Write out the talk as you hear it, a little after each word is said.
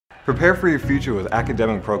Prepare for your future with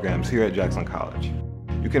academic programs here at Jackson College.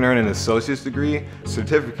 You can earn an associate's degree,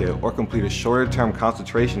 certificate, or complete a shorter-term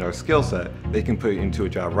concentration or skill set that can put you into a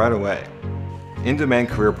job right away. In-demand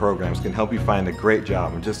career programs can help you find a great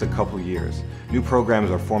job in just a couple years. New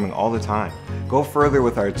programs are forming all the time. Go further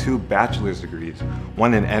with our 2 bachelor's degrees,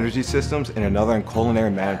 one in energy systems and another in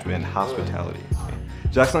culinary management and hospitality.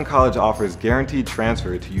 Jackson College offers guaranteed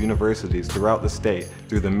transfer to universities throughout the state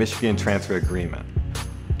through the Michigan Transfer Agreement.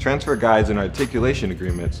 Transfer guides and articulation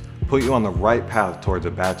agreements put you on the right path towards a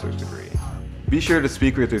bachelor's degree. Be sure to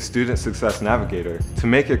speak with your Student Success Navigator to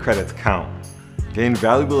make your credits count. Gain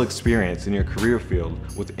valuable experience in your career field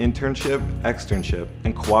with internship, externship,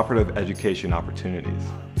 and cooperative education opportunities.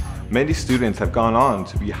 Many students have gone on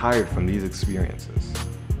to be hired from these experiences.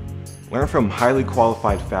 Learn from highly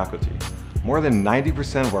qualified faculty. More than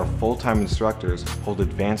 90% of our full-time instructors hold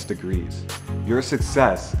advanced degrees. Your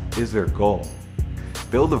success is their goal.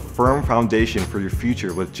 Build a firm foundation for your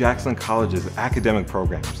future with Jackson College's academic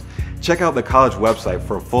programs. Check out the college website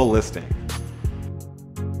for a full listing.